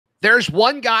There's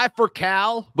one guy for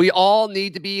Cal we all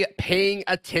need to be paying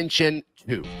attention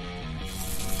to.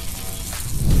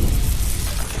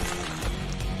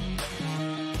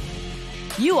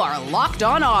 You are Locked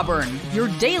On Auburn, your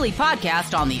daily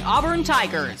podcast on the Auburn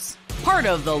Tigers. Part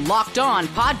of the Locked On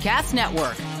Podcast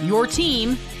Network, your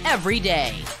team every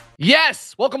day.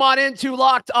 Yes, welcome on into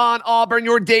Locked On Auburn,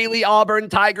 your daily Auburn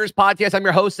Tigers podcast. I'm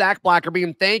your host, Zach Blackerby,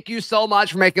 and thank you so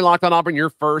much for making Locked On Auburn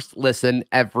your first listen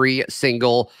every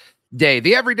single day.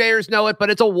 The everydayers know it,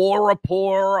 but it's a War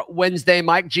Rapport Wednesday.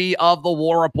 Mike G of the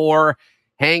War Rapport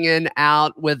hanging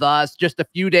out with us just a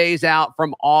few days out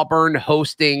from Auburn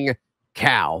hosting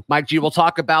Cal. Mike G, we'll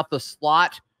talk about the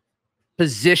slot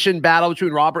position battle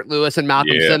between Robert Lewis and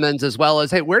Malcolm Simmons, as well as,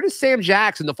 hey, where does Sam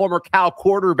Jackson, the former Cal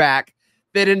quarterback,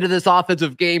 fit into this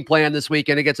offensive game plan this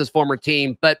weekend against his former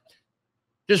team? But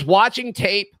just watching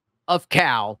tape of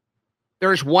Cal,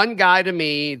 there's one guy to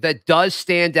me that does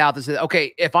stand out that says,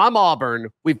 okay, if I'm Auburn,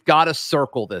 we've got to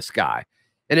circle this guy.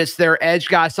 And it's their edge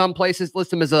guy. Some places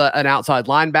list him as an outside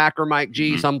linebacker, Mike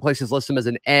G. Some places list him as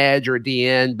an edge or a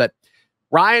DN. But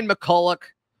Ryan McCullouch,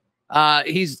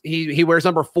 he wears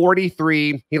number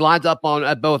 43. He lines up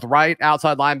on both right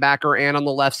outside linebacker and on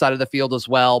the left side of the field as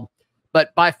well.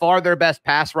 But by far their best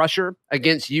pass rusher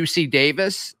against UC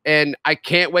Davis. And I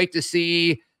can't wait to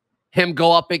see him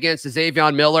go up against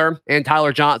Xavier Miller and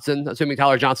Tyler Johnson, assuming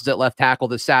Tyler Johnson's at left tackle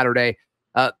this Saturday.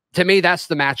 To me, that's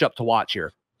the matchup to watch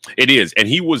here. It is. And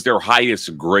he was their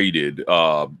highest graded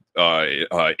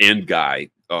end guy,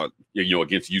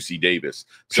 against UC Davis.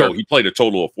 So he played a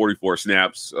total of 44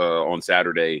 snaps on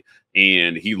Saturday.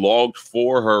 And he logged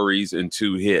 4 hurries and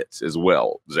 2 hits as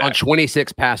well, Zach. On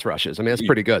 26 pass rushes. I mean, that's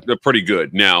pretty good. They're pretty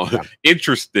good. Now,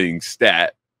 interesting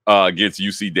stat against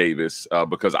UC Davis,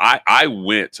 because I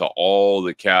went to all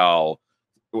the Cal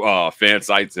fan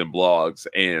sites and blogs,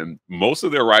 and most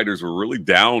of their writers were really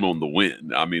down on the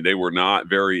win. I mean, they were not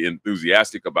very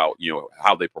enthusiastic about,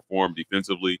 how they performed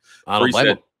defensively.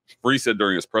 Free said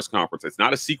during his press conference, it's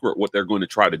not a secret what they're going to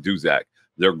try to do, Zach.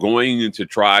 They're going to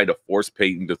try to force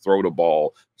Payton to throw the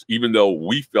ball, even though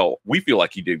we feel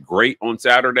like he did great on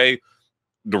Saturday.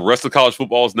 The rest of college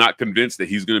football is not convinced that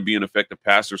he's going to be an effective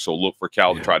passer, so look for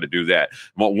Cal to try to do that.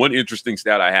 One interesting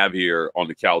stat I have here on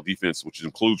the Cal defense, which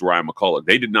includes Ryan McCullough,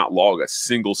 they did not log a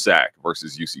single sack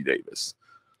versus UC Davis.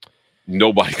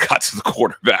 Nobody got to the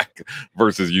quarterback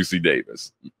versus UC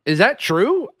Davis. Is that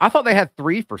true? I thought they had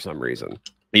 3 for some reason.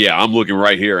 Yeah, I'm looking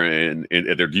right here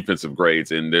at their defensive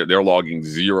grades, and they're logging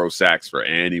 0 sacks for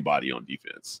anybody on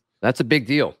defense. That's a big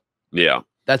deal. Yeah,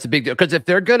 that's a big deal, because if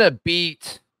they're gonna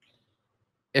beat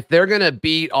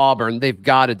Auburn, they've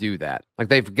got to do that. Like,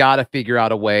 they've got to figure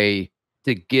out a way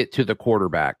to get to the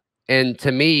quarterback. And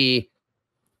to me,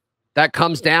 that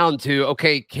comes down to,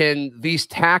 okay, can these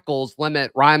tackles limit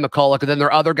Ryan McCullough? And then there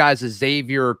are other guys, as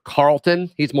Xavier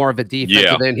Carlton. He's more of a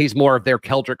defensive end. He's more of their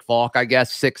Keldrick Falk, I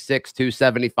guess, 6'6",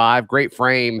 275. Great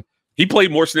frame. He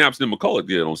played more snaps than McCullough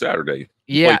did on Saturday.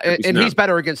 Yeah, and he's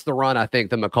better against the run, I think,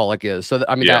 than McCullough is. So,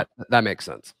 I mean, that makes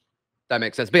sense. That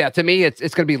makes sense. But yeah, to me, it's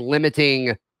going to be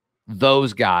limiting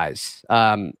those guys.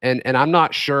 And I'm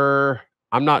not sure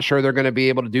they're going to be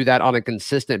able to do that on a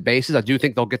consistent basis. I do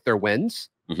think they'll get their wins.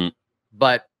 Mm-hmm.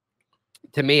 But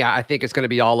to me, I think it's going to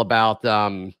be all about,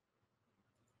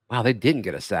 wow, they didn't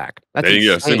get a sack. They didn't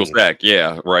get a single sack.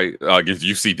 Yeah, right. Against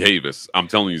UC Davis. I'm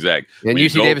telling you, Zach. And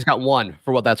UC Davis got 1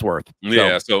 for what that's worth.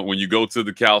 Yeah, so when you go to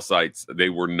the Cal sites, they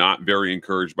were not very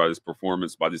encouraged by this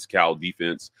performance, by this Cal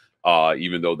defense,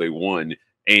 even though they won.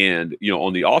 And,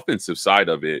 on the offensive side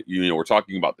of it, we're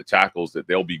talking about the tackles that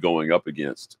they'll be going up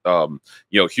against.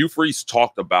 Hugh Freeze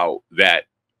talked about that,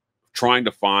 trying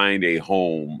to find a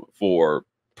home for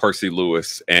Percy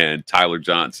Lewis and Tyler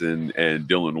Johnson and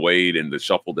Dylan Wade and the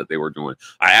shuffle that they were doing.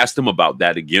 I asked him about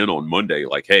that again on Monday.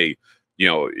 Like, hey,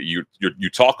 you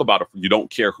talk about it. You don't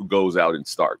care who goes out and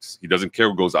starts. He doesn't care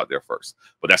who goes out there first.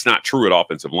 But that's not true at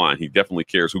offensive line. He definitely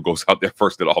cares who goes out there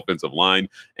first at offensive line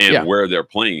and where they're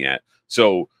playing at.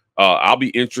 So I'll be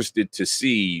interested to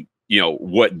see,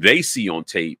 what they see on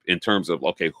tape in terms of,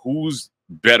 okay, who's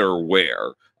better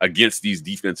where against these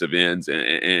defensive ends,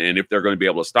 and if they're going to be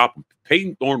able to stop them.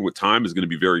 Payton Thorne with time is going to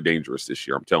be very dangerous this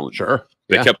year, I'm telling you. Sure.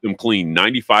 They kept him clean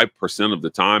 95% of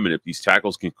the time, and if these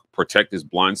tackles can protect his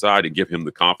blind side and give him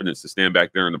the confidence to stand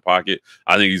back there in the pocket,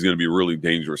 I think he's going to be really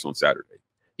dangerous on Saturday.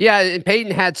 Yeah, and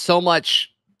Payton had so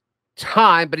much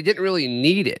time, but he didn't really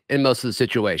need it in most of the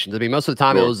situations. I mean, most of the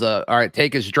time it was, all right,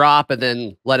 take his drop and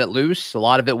then let it loose. A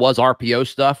lot of it was RPO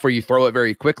stuff where you throw it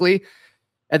very quickly.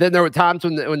 And then there were times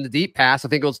when the deep pass, I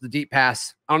think it was the deep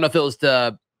pass, I don't know if it was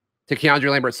to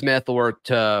Keandre Lambert-Smith or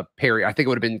to Perry. I think it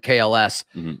would have been KLS.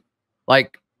 Mm-hmm.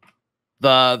 Like,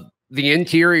 the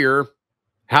interior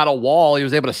had a wall. He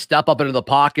was able to step up into the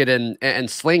pocket and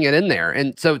sling it in there.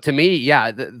 And so to me,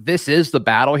 yeah, this is the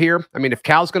battle here. I mean, if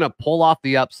Cal's going to pull off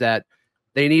the upset,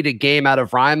 they need a game out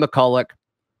of Ryan McCullouch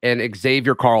and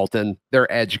Xavier Carlton,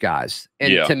 their edge guys.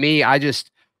 And to me,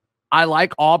 I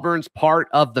like Auburn's part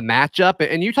of the matchup.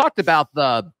 And you talked about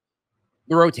the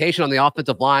rotation on the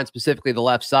offensive line, specifically the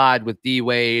left side with D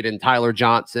Wade and Tyler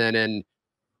Johnson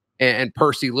and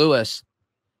Percy Lewis.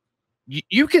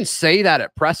 You can say that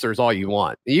at pressers all you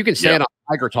want. You can say it on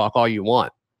Tiger Talk all you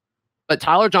want. But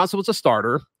Tyler Johnson was a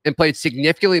starter and played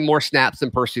significantly more snaps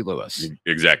than Percy Lewis.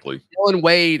 Exactly. Dylan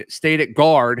Wade stayed at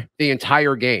guard the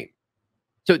entire game.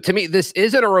 So to me, this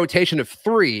isn't a rotation of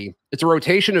 3. It's a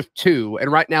rotation of 2.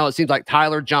 And right now it seems like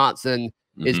Tyler Johnson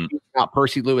is beating out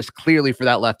Percy Lewis clearly for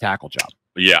that left tackle job.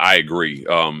 Yeah, I agree.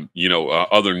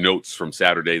 Other notes from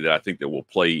Saturday that I think that will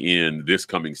play in this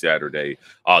coming Saturday.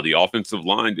 The offensive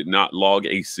line did not log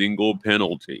a single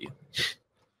penalty.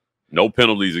 No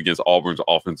penalties against Auburn's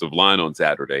offensive line on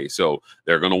Saturday. So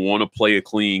they're going to want to play a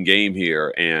clean game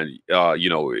here. And,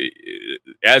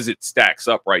 as it stacks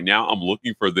up right now, I'm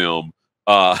looking for them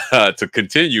to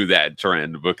continue that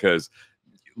trend, because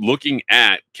looking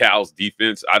at Cal's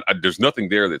defense, there's nothing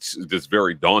there that's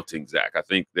very daunting, Zach. I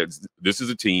think that this is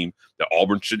a team that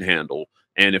Auburn should handle.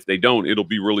 And if they don't, it'll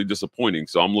be really disappointing.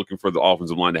 So I'm looking for the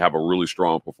offensive line to have a really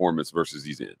strong performance versus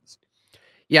these ends.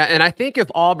 Yeah, and I think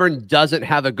if Auburn doesn't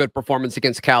have a good performance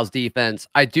against Cal's defense,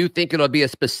 I do think it'll be a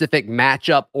specific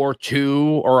matchup or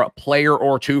two or a player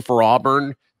or two for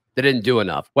Auburn that didn't do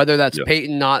enough. Whether that's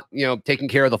Payton not, taking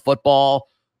care of the football,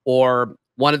 or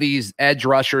one of these edge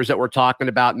rushers that we're talking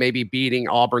about maybe beating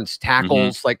Auburn's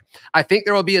tackles. Like, I think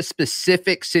there will be a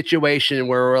specific situation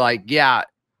where we're like, yeah,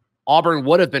 Auburn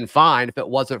would have been fine if it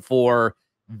wasn't for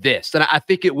this. And I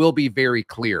think it will be very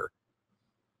clear.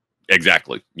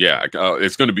 Exactly. Yeah.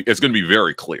 It's going to be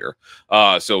very clear.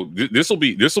 So this will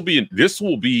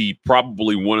be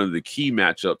probably one of the key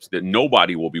matchups that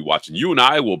nobody will be watching. You and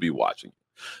I will be watching.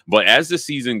 But as the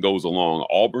season goes along,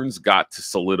 Auburn's got to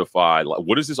solidify, like,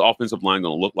 what is this offensive line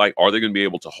going to look like? Are they going to be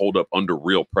able to hold up under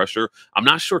real pressure? I'm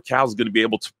not sure Cal's going to be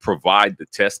able to provide the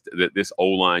test that this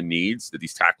O-line needs, that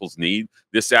these tackles need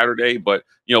this Saturday. But,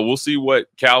 we'll see what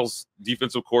Cal's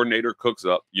defensive coordinator cooks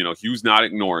up. Hugh's not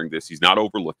ignoring this. He's not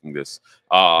overlooking this.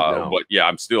 No. But, yeah,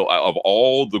 I'm still, of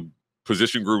all the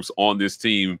position groups on this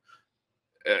team,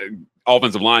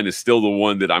 offensive line is still the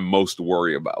one that I'm most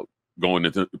worried about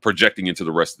projecting into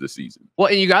the rest of the season. Well,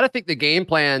 and you got to think the game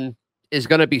plan is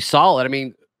going to be solid. I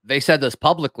mean, they said this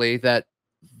publicly that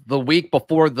the week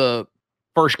before the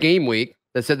first game week,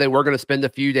 they said they were going to spend a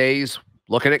few days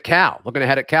looking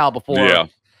ahead at Cal before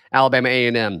Alabama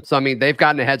A&M. So, I mean, they've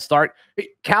gotten a head start.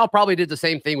 Cal probably did the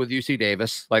same thing with UC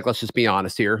Davis. Like, let's just be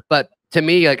honest here. But to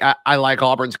me, like, I like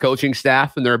Auburn's coaching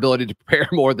staff and their ability to prepare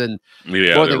more than really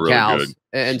Cal's. Good.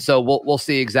 And so we'll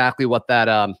see exactly what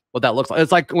that looks like.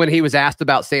 It's like when he was asked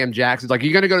about Sam Jackson. He's like, "Are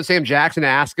you going to go to Sam Jackson and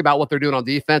ask about what they're doing on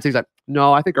defense?" He's like,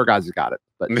 "No, I think our guys have got it."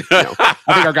 But I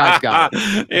think our guys got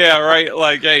it. Yeah, right.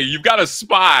 Like, hey, you've got a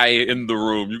spy in the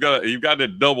room. You've got a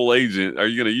double agent. Are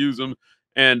you going to use them?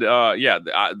 And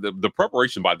the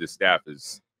preparation by this staff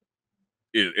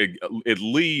it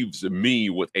leaves me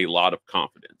with a lot of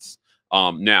confidence.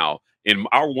 Now, in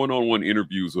our one-on-one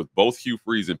interviews with both Hugh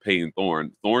Freeze and Payton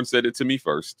Thorne, Thorne said it to me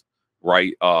first,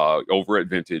 right? Over at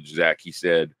Vintage, Zach, he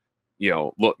said,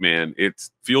 look, man, it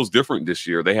feels different this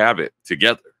year. They have it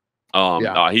together.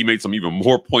 He made some even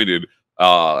more pointed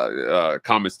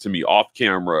comments to me off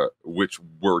camera, which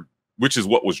is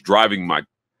what was driving my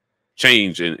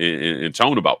change in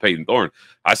tone about Payton Thorne.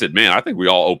 I said, man, I think we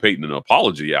all owe Payton an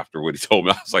apology after what he told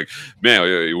me. I was like, man,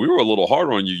 we were a little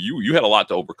hard on you. You had a lot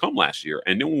to overcome last year.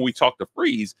 And then when we talked to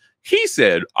Freeze, he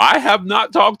said, I have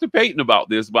not talked to Payton about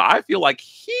this, but I feel like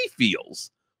he feels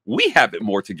we have it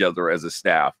more together as a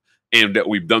staff and that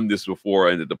we've done this before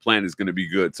and that the plan is going to be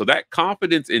good. So that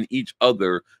confidence in each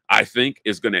other, I think,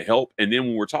 is going to help. And then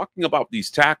when we're talking about these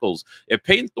tackles, if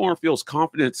Payton Thorne feels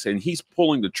confidence and he's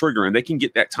pulling the trigger and they can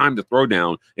get that time to throw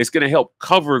down, it's going to help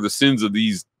cover the sins of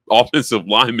these offensive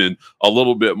linemen a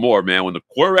little bit more, man. When the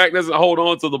quarterback doesn't hold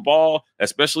on to the ball,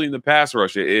 especially in the pass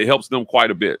rush, it helps them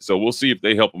quite a bit. So we'll see if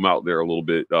they help them out there a little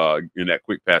bit in that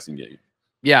quick passing game.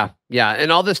 Yeah.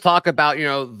 And all this talk about,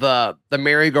 the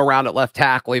merry-go-round at left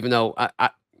tackle, even though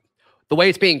the way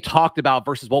it's being talked about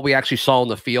versus what we actually saw on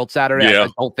the field Saturday, I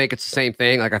don't think it's the same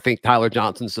thing. Like, I think Tyler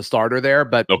Johnson's the starter there,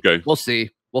 but we'll see.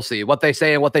 We'll see. What they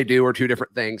say and what they do are two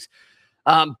different things.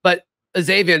 But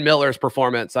Xavier Miller's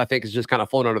performance, I think, is just kind of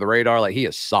flown under the radar. Like, he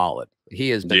is solid. He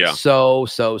has been so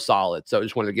solid. So I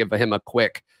just wanted to give him a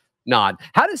quick nod.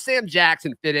 How does Sam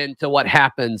Jackson fit into what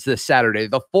happens this Saturday?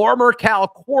 The former Cal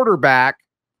quarterback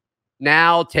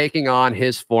now taking on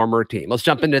his former team. Let's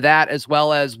jump into that, as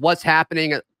well as what's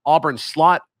happening at Auburn's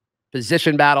slot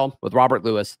position battle with Robert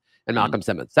Lewis and Malcolm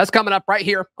Simmons. That's coming up right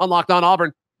here on Locked On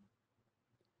Auburn.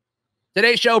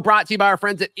 Today's show brought to you by our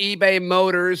friends at eBay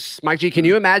Motors. Mike G, can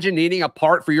you imagine needing a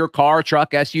part for your car,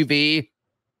 truck, SUV,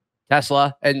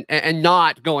 Tesla, and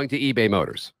not going to eBay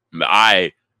Motors?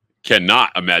 I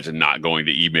cannot imagine not going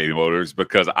to eBay Motors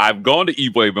because I've gone to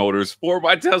eBay Motors for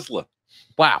my Tesla.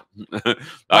 Wow.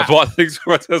 I bought things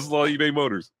for my Tesla on eBay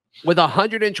Motors. With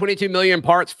 122 million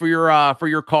parts for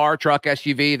your car, truck,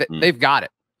 SUV, they've got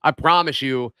it. I promise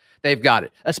you, they've got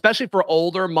it. Especially for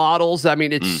older models. I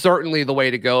mean, it's certainly the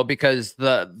way to go because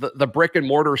the brick and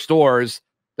mortar stores,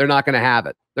 they're not going to have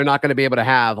it. They're not going to be able to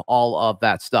have all of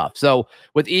that stuff. So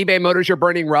with eBay Motors, you're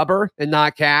burning rubber and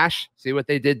not cash. See what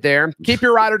they did there? Keep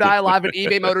your ride or die alive at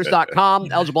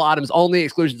ebaymotors.com. Eligible items only.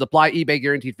 Exclusions apply. eBay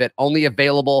guaranteed fit. Only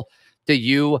available to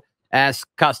U.S.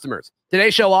 customers.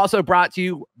 Today's show also brought to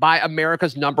you by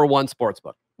America's #1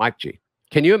 sportsbook. Mike G,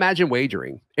 can you imagine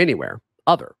wagering anywhere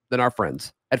other than our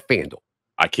friends at FanDuel?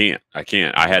 I can't.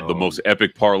 I had the most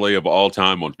epic parlay of all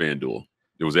time on FanDuel.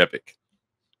 It was epic.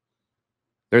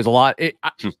 There's a lot.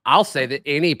 I'll say that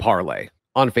any parlay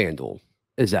on FanDuel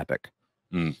is epic.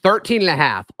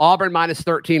 13.5. Auburn minus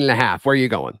 13.5. Where are you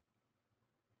going?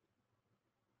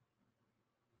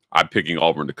 I'm picking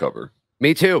Auburn to cover.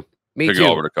 Me too. Picking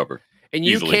Auburn to cover. And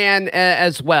you can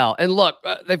as well. And look,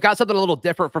 they've got something a little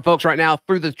different for folks right now.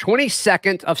 Through the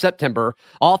 22nd of September,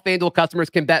 all FanDuel customers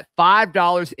can bet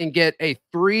 $5 and get a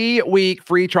 3-week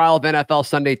free trial of NFL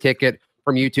Sunday Ticket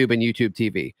from YouTube and YouTube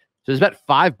TV. So just bet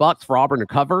 $5 for Auburn to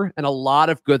cover, and a lot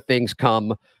of good things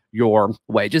come your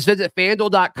way. Just visit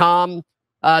FanDuel.com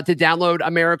to download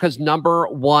America's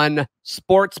 #1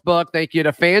 sportsbook. Thank you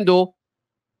to FanDuel.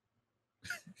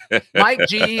 Mike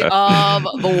G of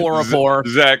the War Report.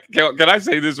 Zach, can I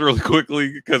say this really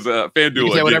quickly? Because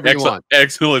FanDuel,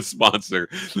 excellent sponsor.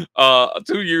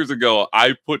 2 years ago,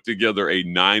 I put together a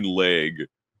 9-leg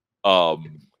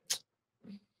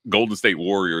Golden State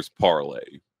Warriors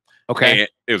parlay. Okay. And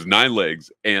it was 9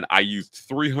 legs, and I used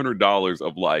 $300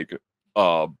 of like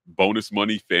bonus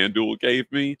money FanDuel gave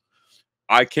me.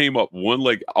 I came up one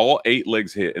leg, all 8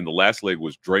 legs hit, and the last leg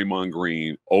was Draymond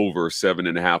Green over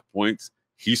 7.5 points.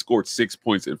 He scored 6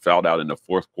 points and fouled out in the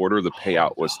fourth quarter. The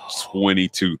payout was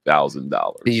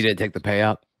 $22,000. You didn't take the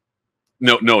payout?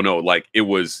 No. Like it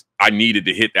was, I needed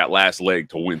to hit that last leg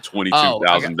to win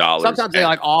 $22,000. Sometimes they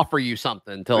like offer you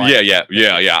something to like.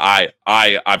 Yeah.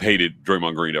 I've hated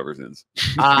Draymond Green ever since.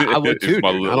 I would too. My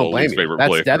I don't blame you. That's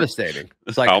player. Devastating.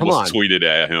 It's like, I come on. almost tweeted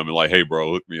at him and like, hey,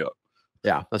 bro, hook me up.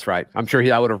 Yeah, that's right. I'm sure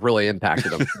that would have really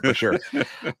impacted him for sure.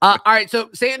 All right. So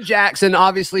Sam Jackson,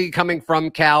 obviously coming from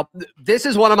Cal, this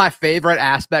is one of my favorite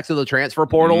aspects of the transfer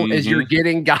portal is you're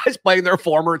getting guys playing their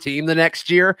former team the next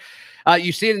year.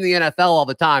 You see it in the NFL all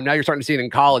the time. Now you're starting to see it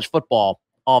in college football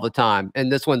all the time.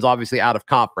 And this one's obviously out of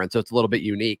conference, so it's a little bit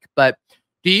unique. But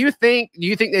do you think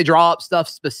they draw up stuff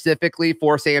specifically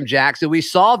for Sam Jackson? We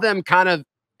saw them kind of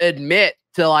admit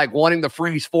to like wanting the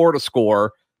Freeze 4 to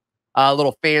score. A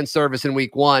little fan service in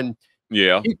week 1.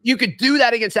 Yeah. You could do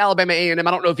that against Alabama A&M.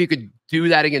 I don't know if you could do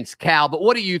that against Cal, but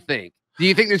what do you think? Do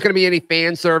you think there's going to be any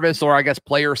fan service or I guess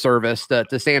player service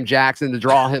to Sam Jackson to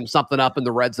draw him something up in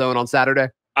the red zone on Saturday?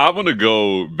 I'm going to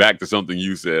go back to something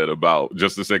you said about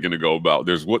just a second ago about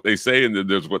there's what they say and then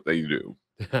there's what they do.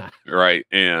 Right.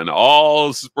 And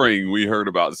all spring we heard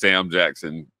about Sam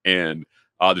Jackson, and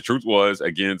the truth was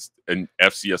against an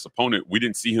FCS opponent, we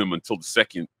didn't see him until the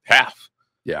second half.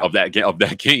 Of that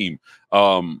game.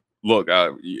 Look,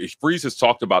 Freeze has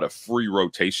talked about a free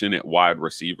rotation at wide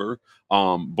receiver,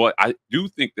 but I do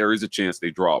think there is a chance they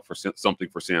draw up for something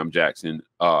for Sam Jackson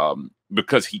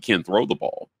because he can throw the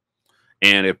ball.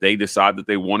 And if they decide that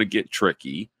they want to get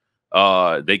tricky,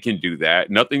 they can do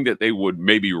that. Nothing that they would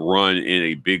maybe run in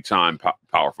a big-time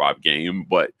Power 5 game,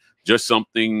 but just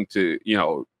something to,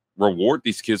 reward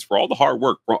these kids for all the hard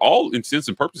work. For all intents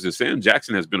and purposes, Sam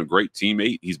Jackson has been a great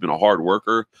teammate. He's been a hard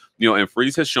worker, and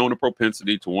Freeze has shown a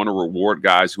propensity to want to reward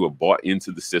guys who have bought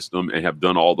into the system and have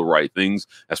done all the right things.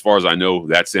 As far as I know,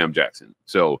 that's Sam Jackson.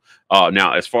 So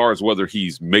now, as far as whether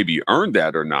he's maybe earned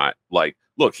that or not, like,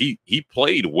 look, he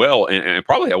played well and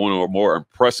probably had one of the more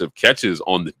impressive catches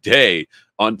on the day,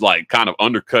 on like kind of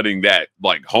undercutting that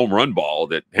like home run ball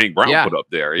that Hank Brown put up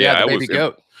there. Yeah, the baby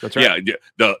goat. That's right.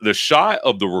 Yeah, the shot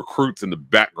of the recruits in the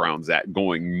background, Zach,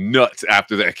 going nuts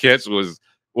after that catch was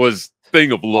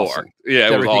thing of lore. Awesome. Yeah, it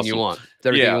was everything awesome. you want. It's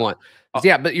everything you want.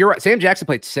 Yeah, but you're right. Sam Jackson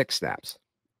played 6 snaps.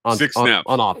 on 6 snaps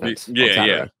on offense.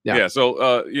 Yeah.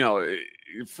 So,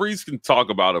 Freeze can talk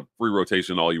about a free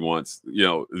rotation all he wants.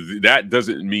 That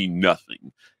doesn't mean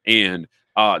nothing. And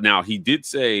now he did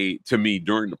say to me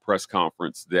during the press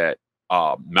conference that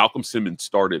Malcolm Simmons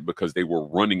started because they were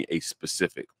running a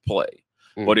specific play.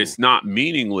 But it's not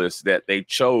meaningless that they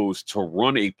chose to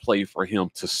run a play for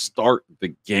him to start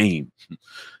the game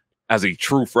as a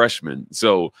true freshman.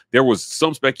 So there was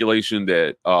some speculation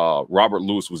that Robert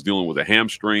Lewis was dealing with a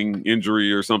hamstring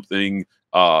injury or something.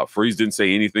 Freeze didn't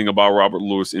say anything about Robert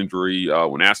Lewis injury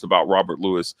when asked about Robert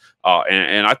Lewis.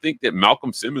 And I think that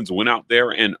Malcolm Simmons went out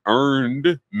there and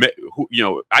earned,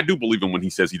 I do believe him when he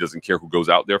says he doesn't care who goes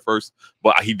out there first,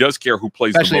 but he does care who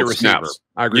plays especially the most snaps.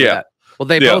 I agree with that. Well,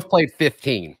 they both played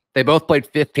 15. They both played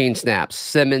 15 snaps,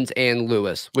 Simmons and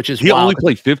Lewis, which is he only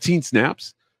played 15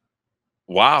 snaps.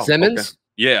 Wow. Simmons? Okay.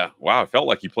 Yeah. Wow. It felt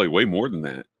like he played way more than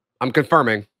that. I'm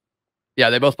confirming. Yeah,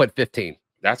 they both played 15.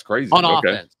 That's crazy. On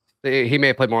offense. He may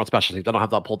have played more on special teams. I don't have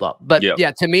that pulled up. But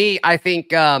yeah, to me, I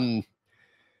think Simmons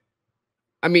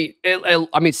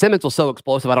was so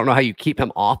explosive. I don't know how you keep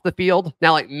him off the field.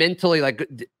 Now, like mentally, like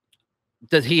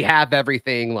does he have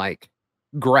everything like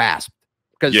grasped?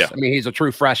 Because he's a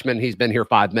true freshman. He's been here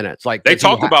 5 minutes. Like they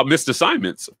talked about missed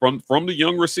assignments from the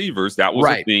young receivers. That was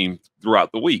a theme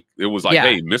throughout the week. It was like,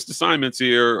 hey, missed assignments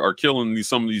here are killing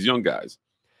some of these young guys.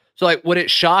 So like, would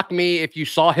it shock me if you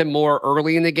saw him more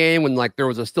early in the game when like there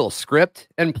was still a script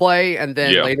in play, and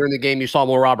then later in the game you saw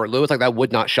more Robert Lewis? Like that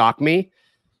would not shock me.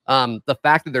 The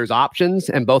fact that there's options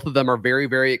and both of them are very,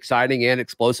 very exciting and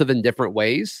explosive in different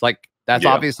ways, like that's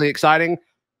obviously exciting.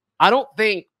 I don't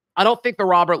think the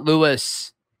Robert Lewis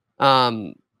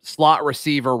slot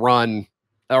receiver run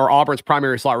or Auburn's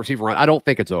primary slot receiver run, I don't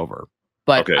think it's over.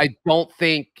 But I don't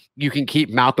think you can keep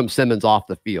Malcolm Simmons off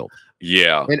the field.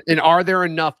 Yeah. And are there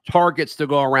enough targets to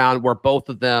go around where both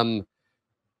of them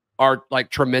are like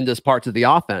tremendous parts of the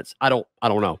offense? I don't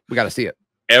know. We got to see it.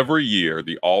 Every year,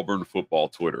 the Auburn football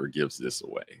Twitter gives this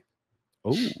away.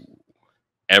 Oh,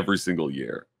 every single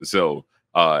year. So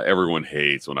everyone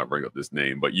hates when I bring up this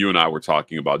name, but you and I were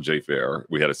talking about Jay Fair.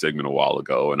 We had a segment a while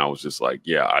ago, and I was just like,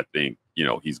 yeah, I think,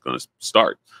 he's going to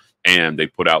start. And they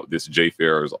put out this Jay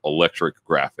Fair's electric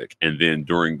graphic. And then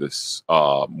during this,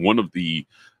 one of the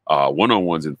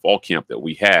one-on-ones in fall camp that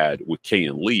we had with Kay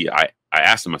and Lee, I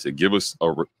asked him, I said, give us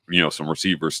some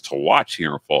receivers to watch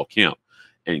here in fall camp.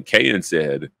 And Kayan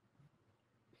said,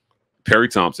 Perry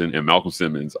Thompson and Malcolm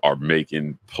Simmons are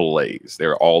making plays.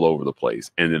 They're all over the place.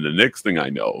 And then the next thing I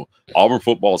know, Auburn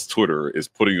football's Twitter is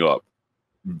putting up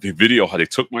the video how they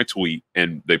took my tweet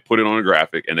and they put it on a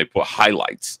graphic and they put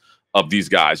highlights of these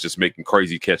guys just making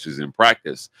crazy catches in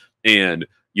practice. And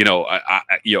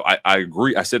I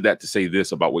agree. I said that to say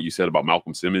this about what you said about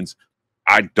Malcolm Simmons.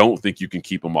 I don't think you can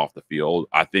keep him off the field.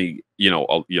 I think,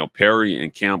 Perry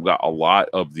and Cam got a lot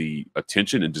of the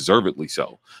attention, and deservedly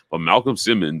so. But Malcolm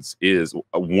Simmons is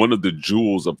one of the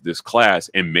jewels of this class,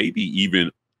 and maybe even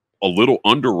a little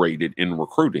underrated in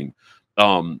recruiting.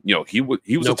 He was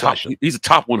he's a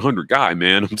top 100 guy,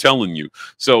 man. I'm telling you.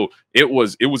 So it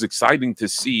was exciting to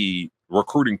see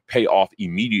recruiting pay off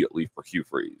immediately for Hugh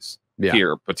Freeze.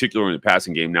 Here, particularly in the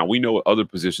passing game. Now, we know at other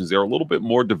positions, they're a little bit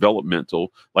more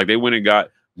developmental. Like they went and got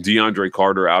DeAndre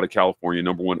Carter out of California,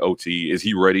 #1 OT. Is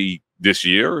he ready this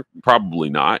year? Probably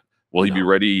not. Will he be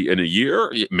ready in a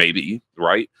year? Maybe,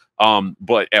 right?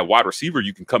 But at wide receiver,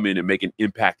 you can come in and make an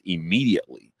impact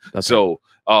immediately.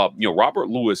 Robert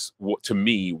Lewis, to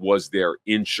me, was their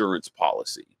insurance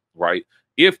policy, right?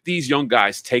 If these young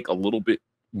guys take a little bit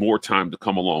more time to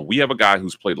come along. We have a guy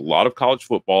who's played a lot of college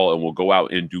football and will go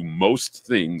out and do most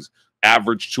things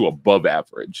average to above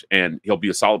average. And he'll be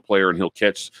a solid player and he'll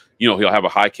catch, he'll have a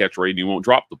high catch rate and he won't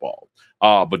drop the ball.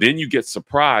 But then you get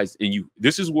surprised and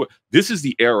this is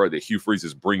the era that Hugh Freeze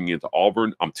is bringing into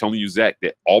Auburn. I'm telling you, Zach,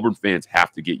 that Auburn fans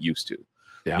have to get used to.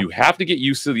 Yeah. You have to get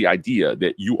used to the idea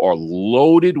that you are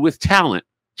loaded with talent.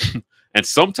 And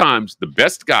sometimes the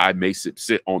best guy may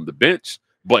sit on the bench,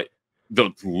 but the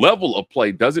level of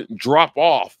play doesn't drop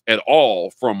off at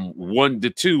all from 1 to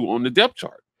 2 on the depth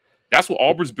chart. That's what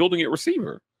Auburn's building at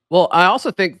receiver. Well, I also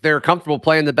think they're comfortable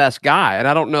playing the best guy, and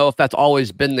I don't know if that's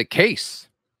always been the case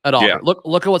at Auburn. Yeah.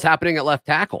 Look at what's happening at left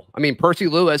tackle. I mean, Percy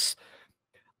Lewis,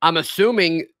 I'm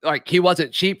assuming like he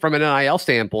wasn't cheap from an NIL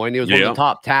standpoint. He was one of the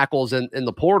top tackles in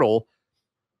the portal,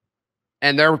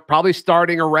 and they're probably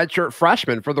starting a redshirt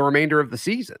freshman for the remainder of the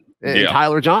season, and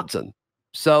Tyler Johnson.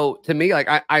 So to me, like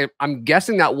I'm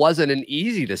guessing that wasn't an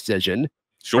easy decision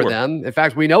for them. In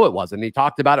fact, we know it wasn't. He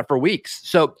talked about it for weeks.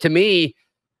 So to me,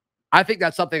 I think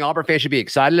that's something Auburn fans should be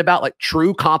excited about. Like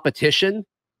true competition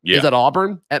is at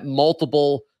Auburn at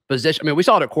multiple position. I mean, we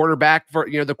saw it at quarterback for,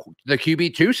 the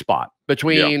QB2 spot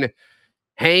between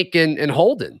Hank and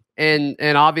Holden.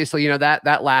 And obviously,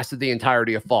 that lasted the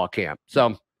entirety of fall camp.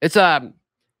 So it's a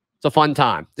fun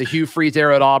time. The Hugh Freeze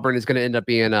era at Auburn is going to end up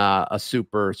being a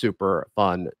super, super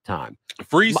fun time.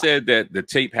 Freeze said that the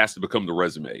tape has to become the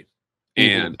resume.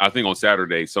 And I think on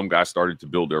Saturday, some guys started to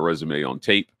build their resume on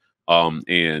tape.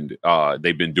 And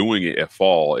they've been doing it at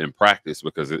fall in practice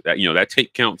because that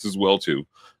tape counts as well too.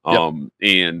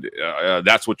 And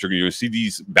that's what you're going to see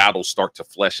these battles start to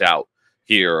flesh out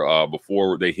here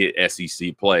before they hit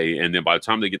SEC play. And then by the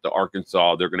time they get to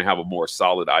Arkansas, they're going to have a more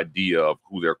solid idea of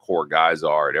who their core guys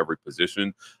are at every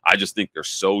position. I just think they're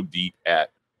so deep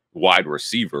at wide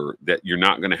receiver that you're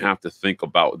not going to have to think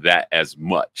about that as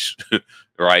much,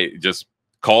 right? Just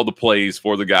call the plays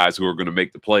for the guys who are going to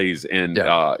make the plays. And, they've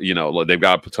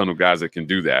got a ton of guys that can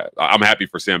do that. I'm happy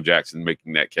for Sam Jackson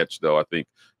making that catch, though. I think,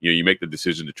 you make the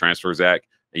decision to transfer, Zach,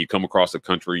 and you come across the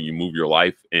country and you move your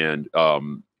life. And,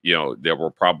 there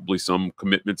were probably some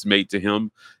commitments made to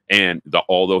him. And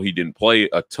although he didn't play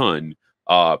a ton,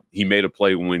 he made a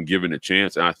play when given a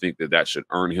chance. And I think that should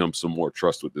earn him some more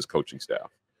trust with this coaching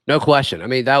staff. No question. I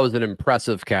mean, that was an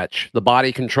impressive catch. The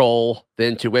body control, the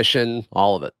intuition,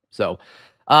 all of it. So,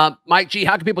 Mike G,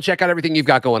 how can people check out everything you've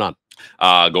got going on?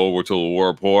 Go over to the War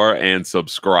Report and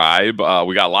subscribe.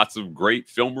 We got lots of great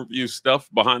film review stuff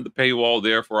behind the paywall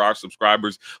there for our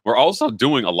subscribers. We're also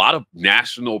doing a lot of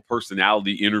national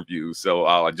personality interviews. So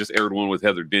I just aired one with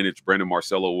Heather Dinich. Brandon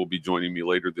Marcello will be joining me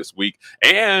later this week.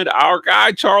 And our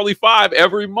guy, Charlie 5,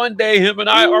 every Monday, him and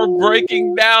I are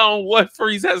breaking down what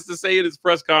Freeze has to say at his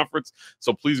press conference.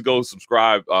 So please go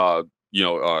subscribe. Follow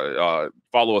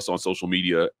us on social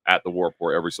media at the War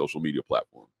Report, every social media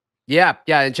platform. Yeah.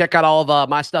 And check out all of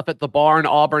my stuff at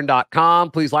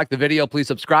thebarnauburn.com. Please like the video. Please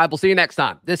subscribe. We'll see you next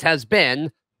time. This has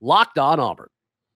been Locked On Auburn.